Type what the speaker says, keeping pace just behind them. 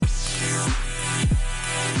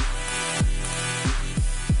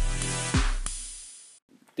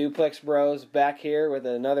Duplex Bros back here with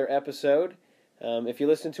another episode. If you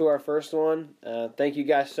listened to our first one, thank you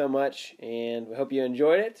guys so much, and we hope you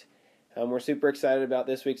enjoyed it. We're super excited about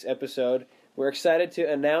this week's episode. We're excited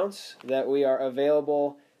to announce that we are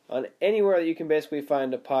available on anywhere that you can basically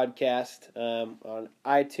find a podcast, on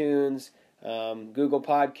iTunes, Google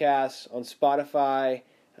Podcasts, on Spotify,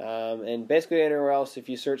 and basically anywhere else. If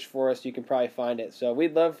you search for us, you can probably find it. So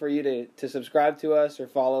we'd love for you to subscribe to us or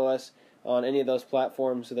follow us on any of those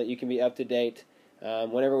platforms so that you can be up to date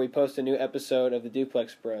whenever we post a new episode of the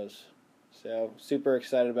Duplex Bros. So super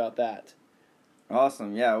excited about that.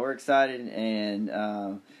 Awesome. Yeah, we're excited,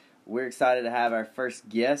 and we're excited to have our first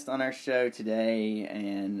guest on our show today,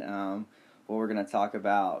 and what we're going to talk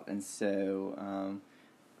about. And so,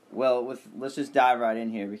 let's just dive right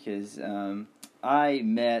in here, because I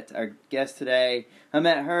met our guest today. I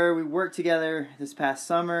met her. We worked together this past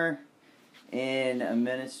summer in a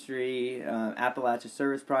ministry, Appalachia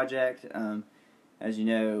Service Project. As you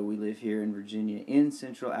know, we live here in Virginia in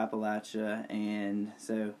Central Appalachia, and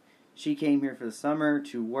so she came here for the summer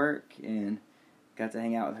to work, and got to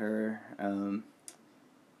hang out with her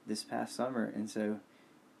this past summer. And so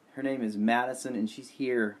her name is Madison, and she's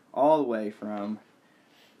here all the way from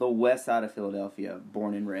the west side of Philadelphia,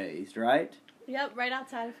 born and raised, right? Yep, right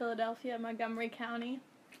outside of Philadelphia, Montgomery County.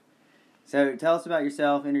 So tell us about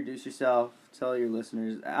yourself, introduce yourself, tell our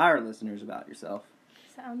listeners about yourself.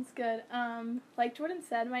 Sounds good. Like Jordan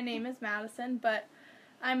said, my name is Madison, but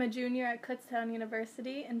I'm a junior at Kutztown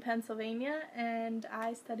University in Pennsylvania, and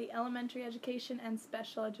I study elementary education and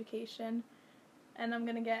special education, and I'm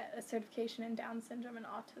going to get a certification in Down syndrome and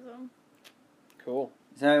autism. Cool.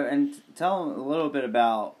 So, and tell them a little bit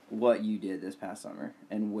about what you did this past summer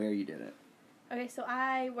and where you did it. Okay, so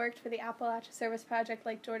I worked for the Appalachia Service Project,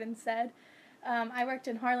 like Jordan said. I worked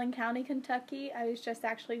in Harlan County, Kentucky. I was just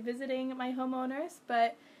actually visiting my homeowners,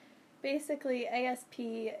 but basically ASP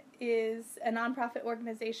is a nonprofit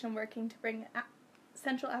organization working to bring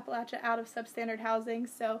Central Appalachia out of substandard housing.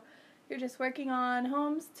 So you're just working on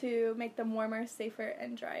homes to make them warmer, safer,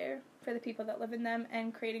 and drier for the people that live in them,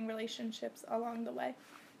 and creating relationships along the way.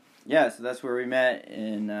 Yeah, so that's where we met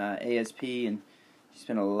in ASP, and she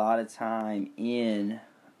spent a lot of time in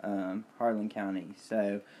Harlan County.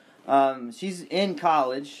 So she's in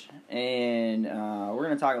college, and we're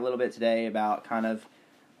going to talk a little bit today about kind of,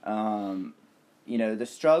 the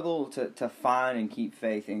struggle to find and keep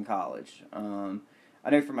faith in college. I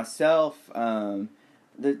know for myself,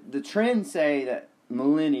 the trends say that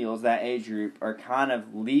millennials, that age group, are kind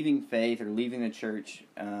of leaving faith or leaving the church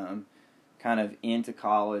kind of into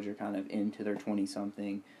college or kind of into their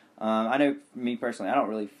 20-something. I know for me personally, I don't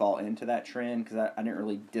really fall into that trend because I didn't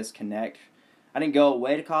really disconnect. I didn't go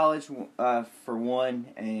away to college for one,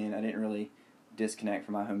 and I didn't really disconnect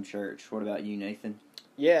from my home church. What about you, Nathan?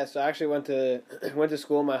 Yeah, so I actually went to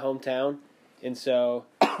school in my hometown, and so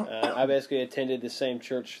I basically attended the same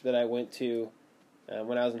church that I went to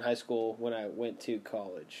when I was in high school when I went to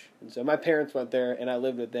college. And so my parents went there, and I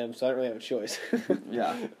lived with them, so I didn't really have a choice.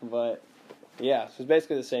 Yeah. But, yeah, so it's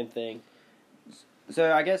basically the same thing.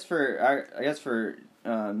 So I guess for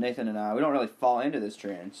Nathan and I, we don't really fall into this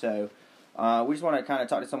trend. So we just want to kind of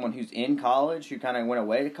talk to someone who's in college, who kind of went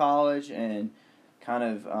away to college, and kind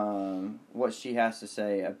of what she has to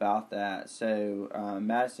say about that. So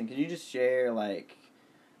Madison, can you just share,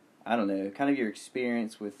 kind of your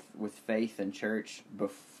experience with faith and church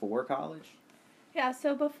before college? Yeah,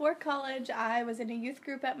 so before college, I was in a youth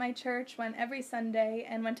group at my church, went every Sunday,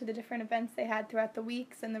 and went to the different events they had throughout the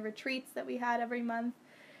weeks and the retreats that we had every month.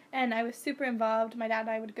 And I was super involved. My dad and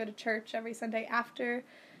I would go to church every Sunday after,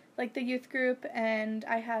 the youth group, and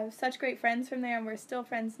I have such great friends from there, and we're still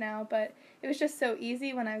friends now. But it was just so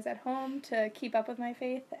easy when I was at home to keep up with my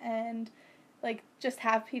faith and, just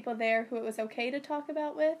have people there who it was okay to talk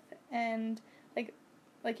about with. And,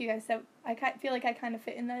 like you guys said, I feel like I kind of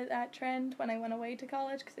fit in that trend when I went away to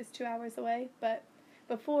college because it's 2 hours away. But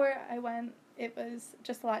before I went, it was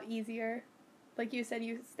just a lot easier. Like you said,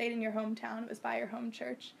 you stayed in your hometown. It was by your home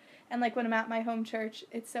church. And, when I'm at my home church,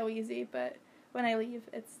 it's so easy. But when I leave,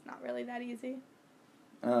 it's not really that easy.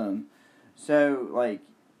 So,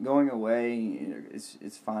 going away,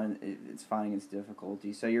 it's fine. It's finding its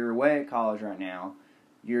difficulty. So you're away at college right now.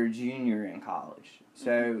 You're a junior in college.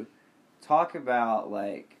 So talk about,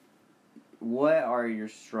 what are your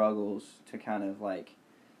struggles to kind of,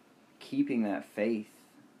 keeping that faith,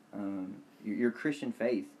 your Christian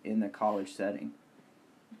faith in the college setting?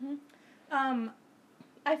 Mm-hmm.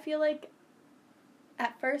 I feel like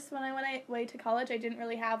at first when I went away to college, I didn't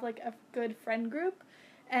really have, a good friend group,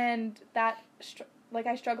 and that like,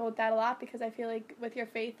 I struggle with that a lot because I feel like with your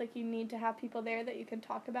faith, like, you need to have people there that you can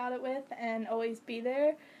talk about it with and always be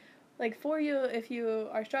there, like, for you if you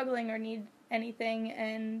are struggling or need anything.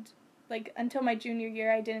 And, like, until my junior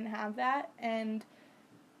year, I didn't have that. And,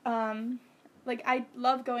 like, I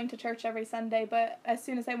love going to church every Sunday, but as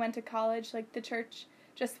soon as I went to college, like, the church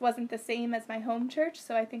just wasn't the same as my home church,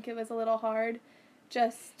 so I think it was a little hard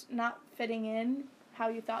just not fitting in how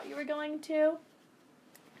you thought you were going to.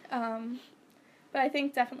 But I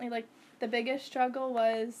think definitely, like, the biggest struggle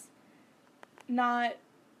was not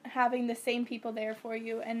having the same people there for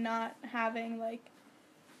you and not having, like,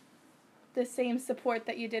 the same support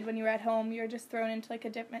that you did when you were at home. You're just thrown into, like, a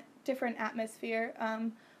different atmosphere.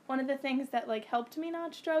 One of the things that, like, helped me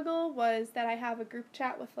not struggle was that I have a group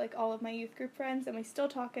chat with, like, all of my youth group friends, and we still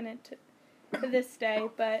talk in it to this day.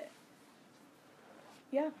 But,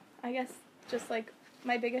 yeah, I guess just, like,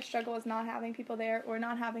 my biggest struggle is not having people there or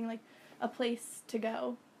not having, like, a place to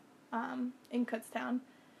go in Kutztown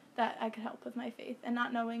that I could help with my faith and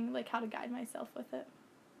not knowing, like, how to guide myself with it.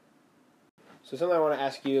 So something I want to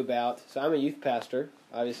ask you about, so I'm a youth pastor.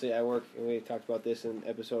 Obviously, I work, and we talked about this in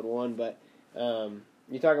episode 1, but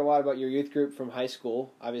you talk a lot about your youth group from high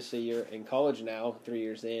school. Obviously, you're in college now, 3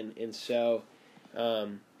 years in, and so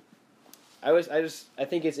I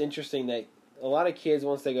think it's interesting that a lot of kids,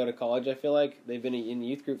 once they go to college, I feel like they've been in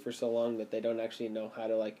youth group for so long that they don't actually know how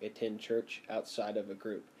to, like, attend church outside of a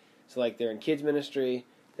group. So, like, they're in kids ministry,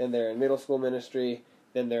 then they're in middle school ministry,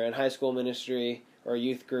 then they're in high school ministry or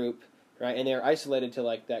youth group, right? And they're isolated to,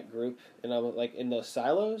 like, that group and I'm, like, in those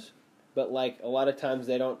silos. But, like, a lot of times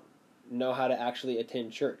they don't know how to actually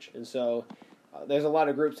attend church. And so there's a lot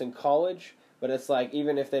of groups in college, but it's like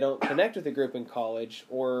even if they don't connect with a group in college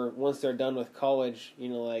or once they're done with college, you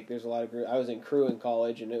know, like there's a lot of groups. I was in crew in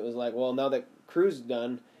college and it was like, well, now that crew's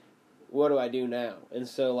done, what do I do now? And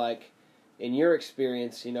so, like, in your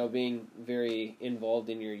experience, you know, being very involved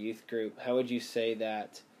in your youth group, how would you say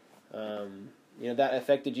that, you know, that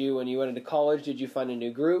affected you when you went into college? Did you find a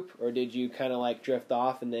new group or did you kind of like drift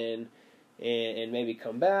off and then and maybe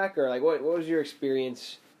come back? Or like what was your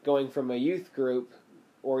experience going from a youth group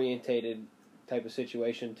orientated type of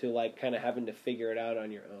situation to like kind of having to figure it out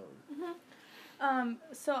on your own? Mm-hmm.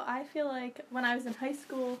 So I feel like when I was in high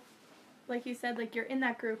school, like you said, like you're in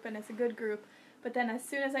that group and it's a good group, but then as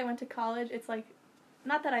soon as I went to college, it's like,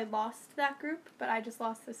 not that I lost that group, but I just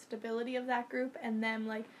lost the stability of that group and them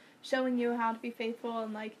like showing you how to be faithful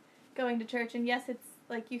and like going to church. And yes, it's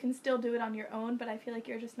like you can still do it on your own, but I feel like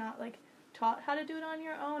you're just not like taught how to do it on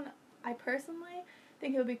your own. I personally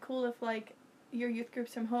think it would be cool if like your youth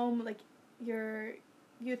groups from home, like your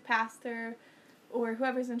youth pastor or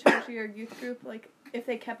whoever's in charge of your youth group, like if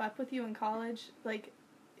they kept up with you in college. Like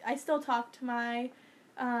I still talk to my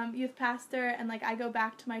youth pastor and like I go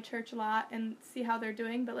back to my church a lot and see how they're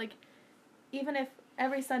doing, but like even if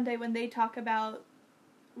every Sunday when they talk about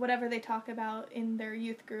whatever they talk about in their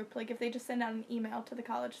youth group, like if they just send out an email to the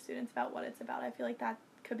college students about what it's about, I feel like that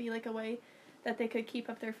could be like a way that they could keep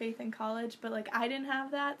up their faith in college. But like I didn't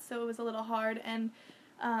have that, so it was a little hard. And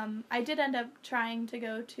I did end up trying to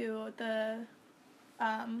go to the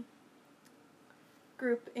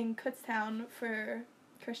group in Kutztown for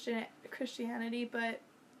Christianity, but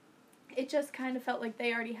it just kind of felt like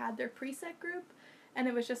they already had their preset group, and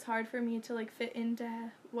it was just hard for me to like fit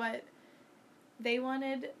into what they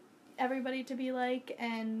wanted everybody to be like.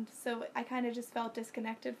 And so I kind of just felt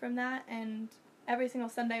disconnected from that, and every single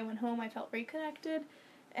Sunday I went home I felt reconnected,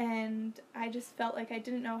 and I just felt like I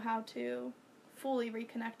didn't know how to fully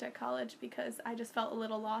reconnect at college because I just felt a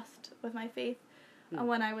little lost with my faith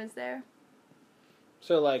when I was there.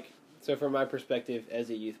 So from my perspective as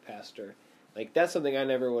a youth pastor, like that's something I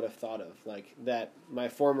never would have thought of, like that my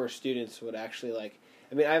former students would actually like,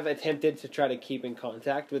 I mean, I've attempted to try to keep in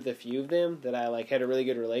contact with a few of them that I like had a really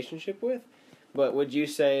good relationship with, but would you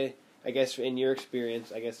say, I guess in your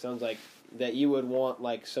experience, I guess it sounds like that you would want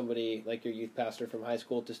like somebody like your youth pastor from high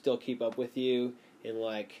school to still keep up with you and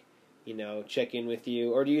like, you know, check in with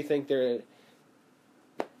you? Or do you think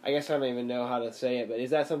I guess I don't even know how to say it, but is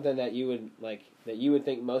that something that you would like, that you would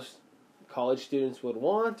think most college students would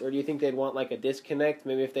want? Or do you think they'd want like a disconnect?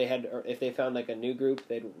 Maybe if they had, or if they found like a new group,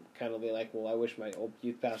 they'd kind of be like, well, I wish my old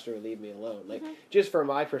youth pastor would leave me alone. Like, just from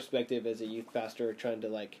my perspective as a youth pastor trying to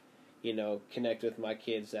like, you know, connect with my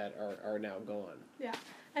kids that are now gone. Yeah.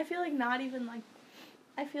 I feel like not even like,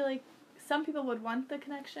 I feel like some people would want the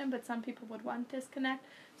connection, but some people would want disconnect.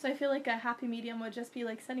 So I feel like a happy medium would just be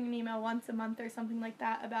like sending an email once a month or something like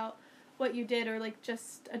that about what you did, or like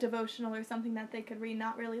just a devotional or something that they could read,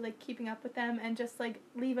 not really like keeping up with them, and just like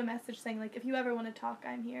leave a message saying like, if you ever want to talk,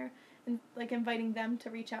 I'm here, and like inviting them to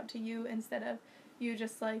reach out to you instead of you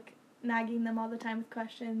just, like, nagging them all the time with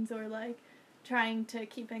questions or, like, trying to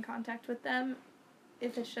keep in contact with them.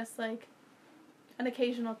 If it's just, like, an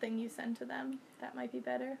occasional thing you send to them, that might be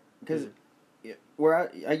better. Because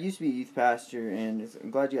where I used to be a youth pastor, and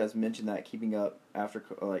I'm glad you guys mentioned that, keeping up after,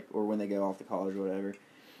 like, or when they go off to college or whatever.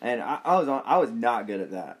 And I was not good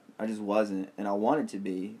at that. I just wasn't, and I wanted to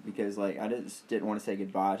be, because, like, I just didn't want to say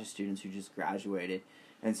goodbye to students who just graduated.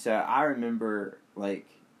 And so I remember, like,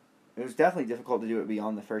 it was definitely difficult to do it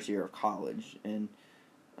beyond the first year of college. And,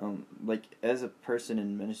 like, as a person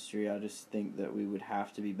in ministry, I just think that we would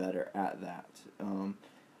have to be better at that.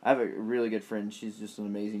 I have a really good friend. She's just an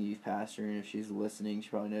amazing youth pastor, and if she's listening, she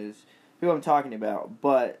probably knows who I'm talking about.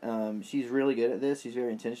 But she's really good at this. She's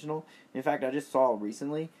very intentional. In fact, I just saw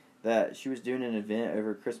recently that she was doing an event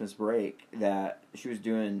over Christmas break that she was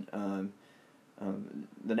doing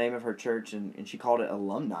the name of her church, and she called it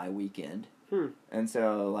Alumni Weekend. And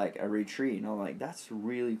so, like, a retreat. And I'm like, that's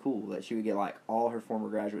really cool that she would get, like, all her former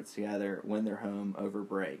graduates together when they're home over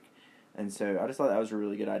break. And so I just thought that was a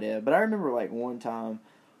really good idea. But I remember, like, one time,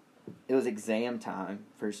 it was exam time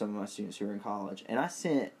for some of my students who were in college, and I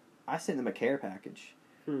sent them a care package.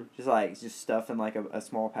 Just stuff in, like, a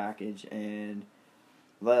small package, and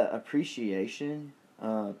the appreciation.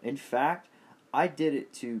 In fact, I did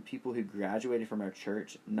it to people who graduated from our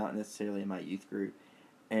church, not necessarily in my youth group,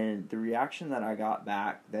 and the reaction that I got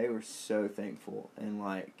back, they were so thankful, and,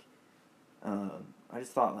 like, I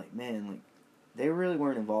just thought, like, man, like, they really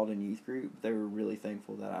weren't involved in youth group. They were really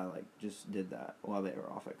thankful that I, like, just did that while they were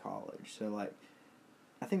off at college. So, like,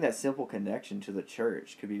 I think that simple connection to the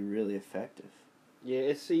church could be really effective. Yeah,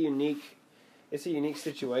 it's a unique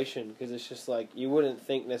situation, because it's just, like, you wouldn't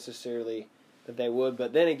think necessarily that they would.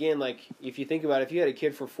 But then again, like, if you think about it, if you had a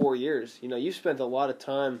kid for 4 years, you know, you spent a lot of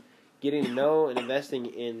time getting to know and investing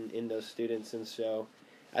in those students. And so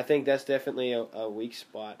I think that's definitely a weak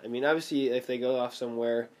spot. I mean, obviously, if they go off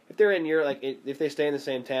somewhere, if they're in your, like, if they stay in the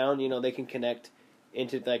same town, you know, they can connect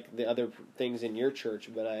into, like, the other things in your church.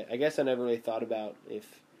 But I guess I never really thought about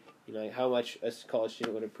if, you know, how much a college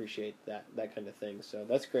student would appreciate that kind of thing. So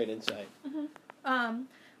that's great insight.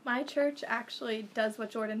 My church actually does what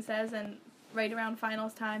Jordan says, and right around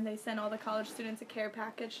finals time, they send all the college students a care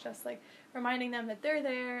package, just, like, reminding them that they're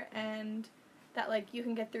there and that, like, you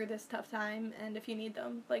can get through this tough time, and if you need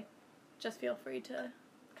them, like, just feel free to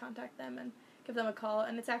contact them and give them a call.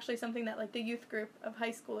 And it's actually something that, like, the youth group of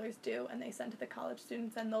high schoolers do, and they send to the college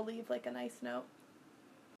students, and they'll leave, like, a nice note.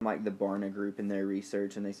 Like the Barna group in their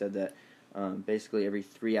research, and they said that basically every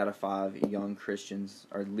 3 out of 5 young Christians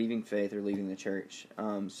are leaving faith or leaving the church.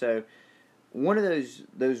 So one of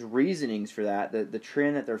those reasonings for that, the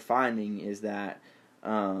trend that they're finding is that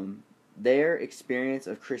their experience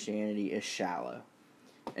of Christianity is shallow.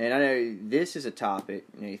 And I know this is a topic,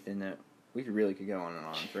 Nathan, that we really could go on and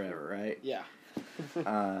on forever, right? Yeah.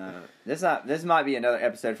 This might be another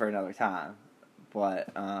episode for another time, but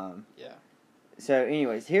yeah. So,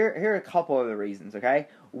 anyways, here are a couple of the reasons. Okay,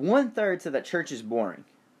 1/3 said that church is boring.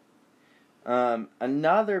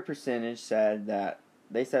 Another percentage said that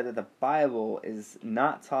the Bible is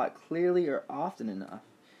not taught clearly or often enough.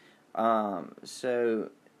 So,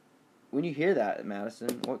 when you hear that,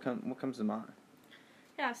 Madison, what comes to mind?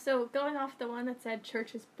 Yeah, so going off the one that said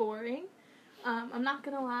church is boring, I'm not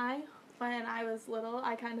going to lie, when I was little,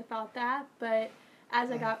 I kind of thought that, but as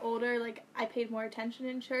I got older, like, I paid more attention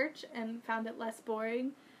in church and found it less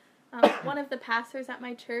boring. One of the pastors at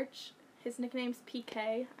my church, his nickname's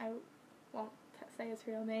PK, I won't say his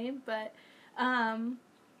real name, but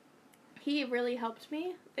he really helped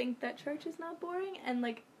me think that church is not boring and,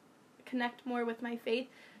 like, connect more with my faith,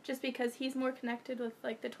 just because he's more connected with,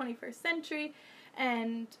 like, the 21st century,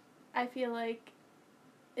 and I feel like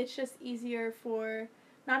it's just easier for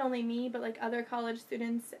not only me, but, like, other college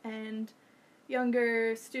students and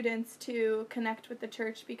younger students to connect with the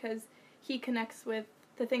church, because he connects with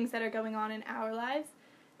the things that are going on in our lives.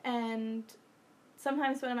 And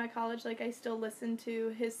sometimes when I'm at college, like, I still listen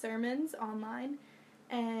to his sermons online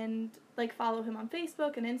and, like, follow him on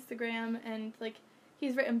Facebook and Instagram, and, like,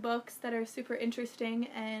 he's written books that are super interesting,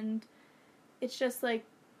 and it's just, like,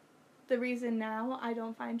 the reason now I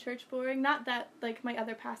don't find church boring. Not that, like, my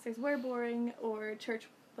other pastors were boring or church,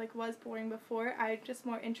 like, was boring before. I'm just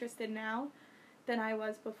more interested now than I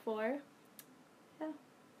was before. Yeah.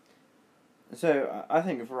 So, I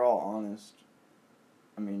think if we're all honest,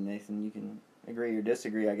 I mean, Nathan, you can agree or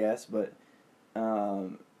disagree, I guess, but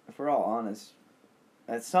if we're all honest,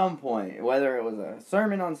 at some point, whether it was a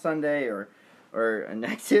sermon on Sunday or an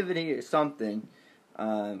activity or something,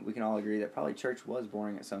 we can all agree that probably church was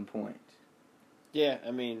boring at some point. Yeah, I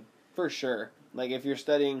mean, for sure. Like, if you're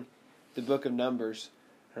studying the book of Numbers,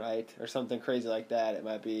 right, or something crazy like that, it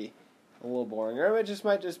might be a little boring, or it just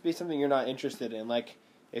might just be something you're not interested in. Like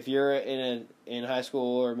if you're in high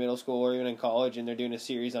school or middle school or even in college and they're doing a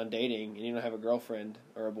series on dating and you don't have a girlfriend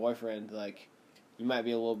or a boyfriend, like you might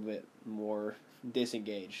be a little bit more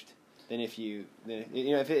disengaged than if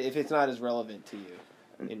it's not as relevant to you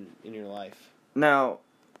in your life. Now,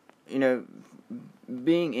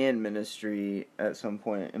 being in ministry at some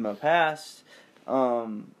point in my past,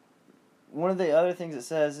 one of the other things it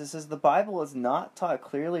says the Bible is not taught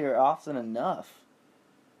clearly or often enough.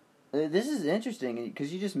 This is interesting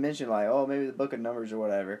because you just mentioned like, oh, maybe the book of Numbers or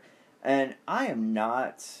whatever, and I am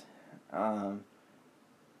not. How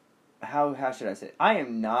should I say it? I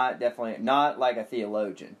am definitely not like a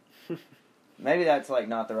theologian. Maybe that's like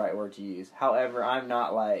not the right word to use. However, I'm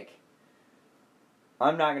not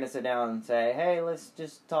going to sit down and say, hey, let's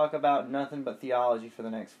just talk about nothing but theology for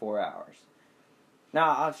the next 4 hours.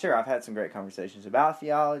 Now, I'm sure I've had some great conversations about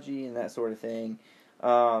theology and that sort of thing.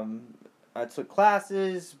 I took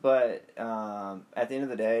classes, but at the end of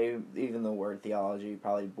the day, even the word theology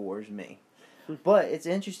probably bores me. But it's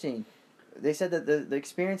interesting. They said that the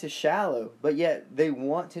experience is shallow, but yet they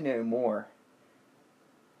want to know more.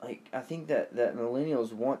 Like, I think that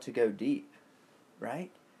millennials want to go deep, right?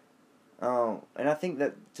 And I think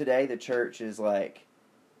that today the church is like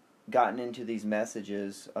gotten into these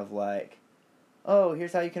messages of like, oh,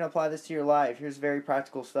 here's how you can apply this to your life. Here's very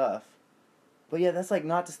practical stuff. But yeah, that's like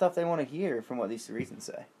not the stuff they want to hear from what these reasons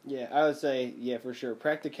say. Yeah, I would say, yeah, for sure.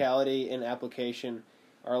 Practicality and application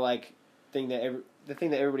are like the thing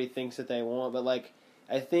that everybody thinks that they want. But like,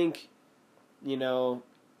 I think,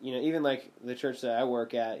 even like the church that I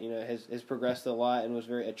work at, has progressed a lot and was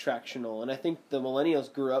very attractional. And I think the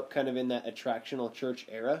millennials grew up kind of in that attractional church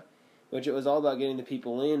era, which it was all about getting the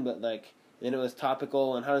people in, but like then it was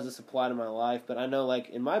topical and how does this apply to my life. But I know like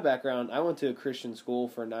in my background, I went to a Christian school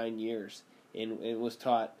for 9 years and it was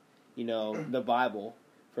taught, the Bible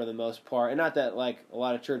for the most part. And not that like a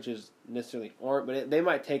lot of churches necessarily aren't, but they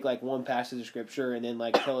might take like one passage of scripture and then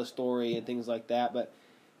like tell a story and things like that. But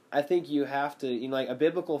I think you have to, like a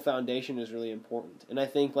biblical foundation is really important. And I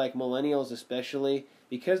think like millennials especially,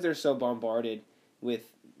 because they're so bombarded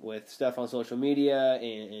with stuff on social media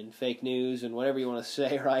and fake news and whatever you want to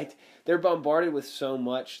say, right? They're bombarded with so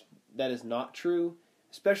much that is not true,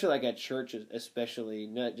 especially like at church, especially,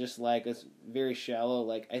 not just like it's very shallow.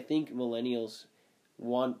 Like I think millennials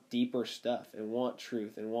want deeper stuff and want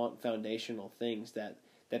truth and want foundational things that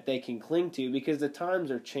they can cling to because the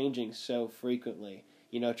times are changing so frequently.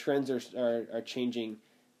 Trends are changing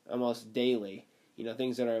almost daily.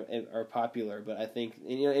 Things that are popular. But I think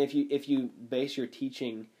if you base your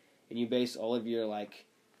teaching and you base all of your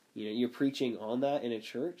your preaching on that in a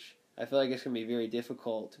church, I feel like it's going to be very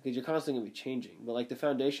difficult because you're constantly going to be changing. But like the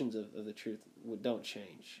foundations of the truth don't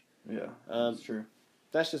change. Yeah, that's true.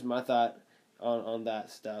 That's just my thought on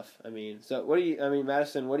that stuff. So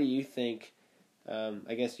Madison, what do you think?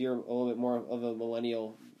 I guess you're a little bit more of a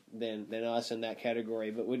millennial than us in that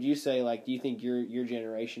category, but would you say do you think your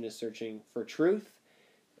generation is searching for truth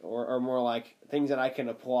or more like things that I can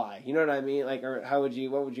apply? You know what I mean? Or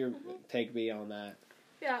what would your take be on that?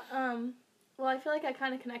 Yeah, well, I feel like I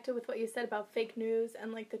kind of connected with what you said about fake news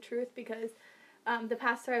and the truth because the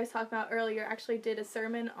pastor I was talking about earlier actually did a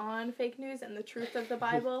sermon on fake news and the truth of the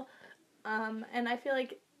Bible. And I feel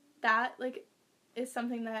like that is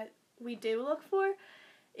something that we do look for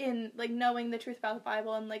in knowing the truth about the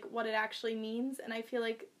Bible and what it actually means. And I feel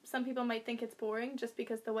like some people might think it's boring just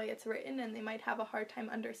because the way it's written and they might have a hard time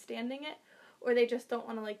understanding it, or they just don't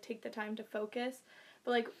want to take the time to focus.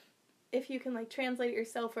 But if you can translate it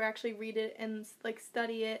yourself or actually read it and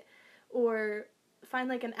study it, or find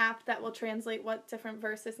an app that will translate what different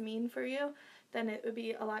verses mean for you, then it would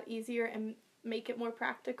be a lot easier and make it more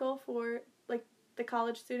practical for the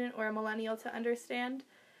college student or a millennial to understand.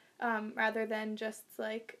 Rather than just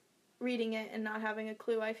reading it and not having a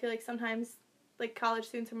clue. I feel like sometimes college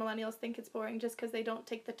students or millennials think it's boring just because they don't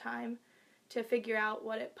take the time to figure out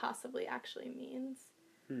what it possibly actually means.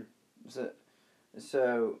 So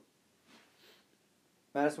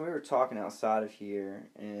Madison, we were talking outside of here,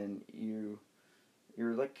 and you're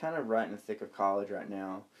kind of right in the thick of college right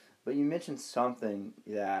now, but you mentioned something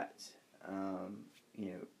that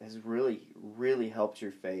has really, really helped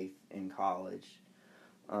your faith in college.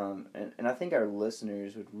 And I think our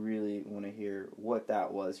listeners would really want to hear what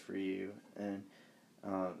that was for you. And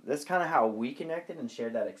that's kind of how we connected and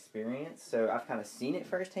shared that experience. So I've kind of seen it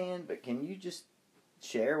firsthand, but can you just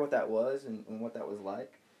share what that was and what that was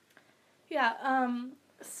like? Yeah,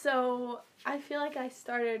 so I feel I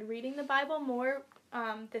started reading the Bible more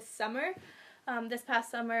this summer. This past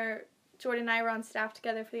summer, Jordan and I were on staff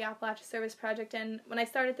together for the Appalachia Service Project, and when I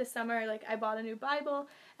started this summer, like, I bought a new Bible,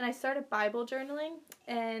 and I started Bible journaling,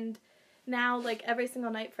 and now, like, every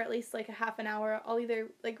single night for at least, like, a half an hour, I'll either,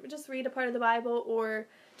 like, just read a part of the Bible or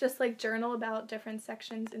just, like, journal about different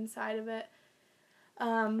sections inside of it.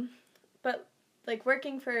 But, like,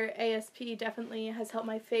 working for ASP definitely has helped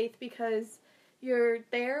my faith because you're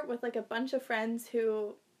there with, like, a bunch of friends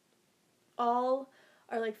who all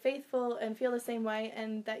are, like, faithful and feel the same way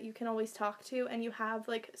and that you can always talk to, and you have,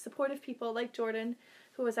 like, supportive people like Jordan,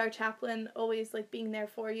 who was our chaplain, always, like, being there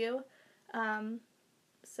for you.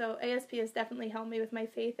 So ASP has definitely helped me with my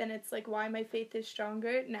faith, and it's, like, why my faith is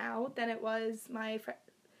stronger now than it was my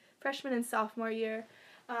freshman and sophomore year.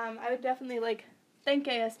 I would definitely, like, thank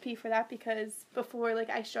ASP for that because before, like,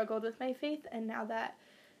 I struggled with my faith, and now that,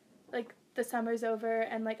 like, the summer's over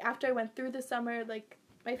and, like, after I went through the summer, like,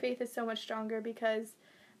 my faith is so much stronger because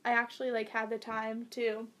I actually, like, had the time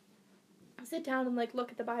to sit down and, like,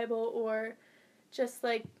 look at the Bible or just,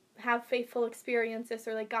 like, have faithful experiences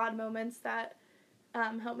or, like, God moments that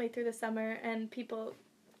helped me through the summer and people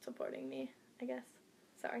supporting me, I guess.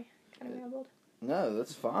 Sorry, kind of rambled. No,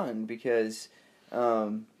 that's fine because,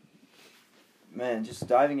 man, just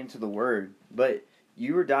diving into the Word. But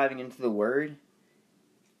you were diving into the Word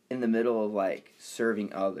in the middle of, like,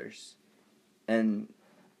 serving others. And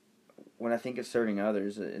when I think of serving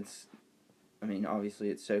others, it's, I mean, obviously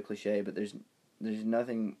it's so cliche, but there's not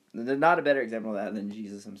a better example of that than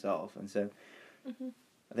Jesus himself. And so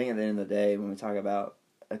I think at the end of the day, when we talk about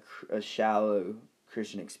a shallow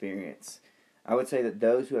Christian experience, I would say that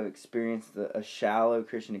those who have experienced a shallow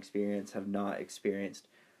Christian experience have not experienced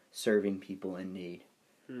serving people in need.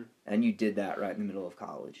 And you did that right in the middle of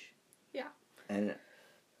college. Yeah. And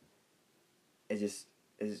it just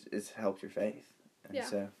it's helped your faith. And yeah.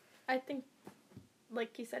 So I think,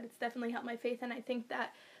 like you said, it's definitely helped my faith, and I think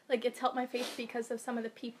that, like, it's helped my faith because of some of the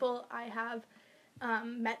people I have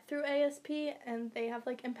met through ASP, and they have,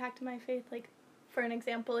 like, impacted my faith. Like, for an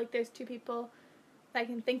example, like, there's two people that I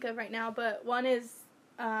can think of right now, but one is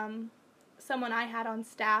someone I had on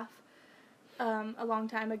staff a long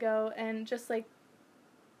time ago, and just, like,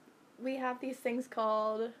 we have these things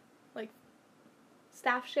called, like,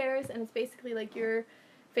 staff shares, and it's basically, like, your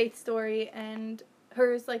faith story, and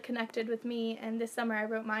hers, like, connected with me, and this summer I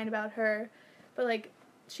wrote mine about her, but, like,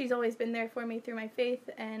 she's always been there for me through my faith,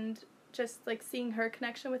 and just, like, seeing her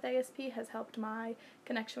connection with ASP has helped my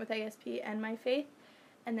connection with ASP and my faith.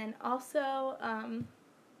 And then also, I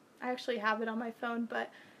actually have it on my phone, but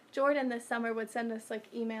Jordan this summer would send us, like,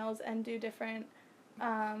 emails and do different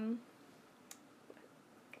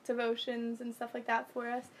devotions and stuff like that for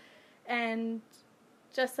us, and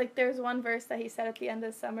just, like, there's one verse that he said at the end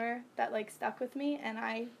of the summer that, like, stuck with me, and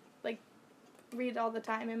I, like, read all the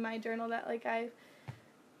time in my journal that, like, I've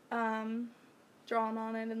drawn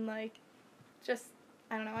on it, and, like, just,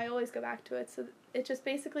 I don't know, I always go back to it. So it just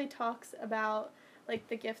basically talks about, like,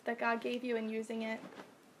 the gift that God gave you and using it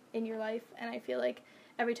in your life, and I feel like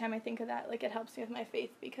every time I think of that, like, it helps me with my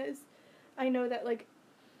faith because I know that, like,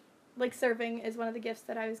 serving is one of the gifts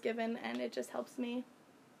that I was given, and it just helps me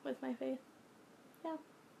with my faith. Yeah.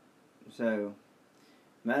 So,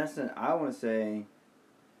 Madison, I want to say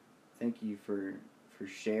thank you for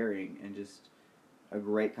sharing and just a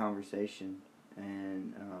great conversation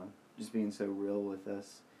and just being so real with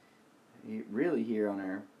us. Really here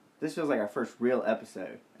on this feels like our first real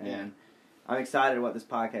episode, and I'm excited what this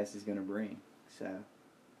podcast is going to bring. So.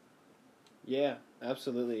 Yeah,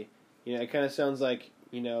 absolutely. You know, it kind of sounds like,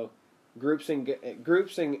 you know, groups and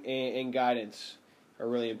guidance are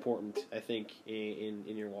really important, I think, in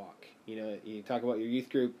your walk. You know, you talk about your youth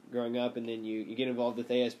group growing up, and then you get involved with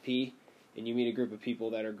ASP, and you meet a group of people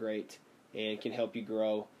that are great and can help you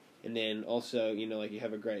grow. And then also, you know, like, you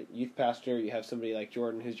have a great youth pastor, you have somebody like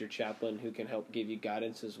Jordan who's your chaplain who can help give you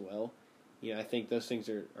guidance as well. You know, I think those things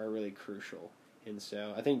are really crucial. And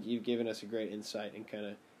so I think you've given us a great insight and kind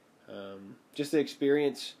of just the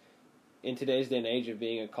experience in today's day and age of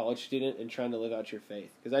being a college student and trying to live out your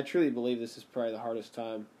faith. Because I truly believe this is probably the hardest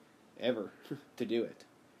time ever to do it.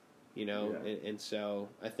 You know, and so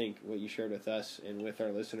I think what you shared with us and with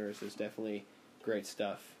our listeners is definitely great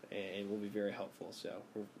stuff and will be very helpful. So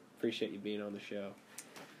we appreciate you being on the show.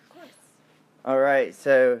 Of course. All right,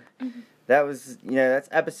 so that was, you know, that's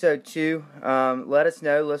episode 2. Let us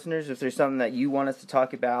know, listeners, if there's something that you want us to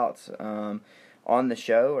talk about on the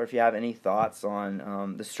show, or if you have any thoughts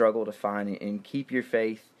on the struggle to find and keep your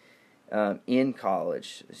faith in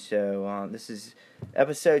college. So this is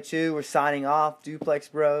episode 2. We're signing off, Duplex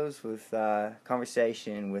Bros, with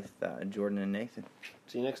conversation with Jordan and Nathan.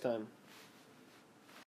 See you next time.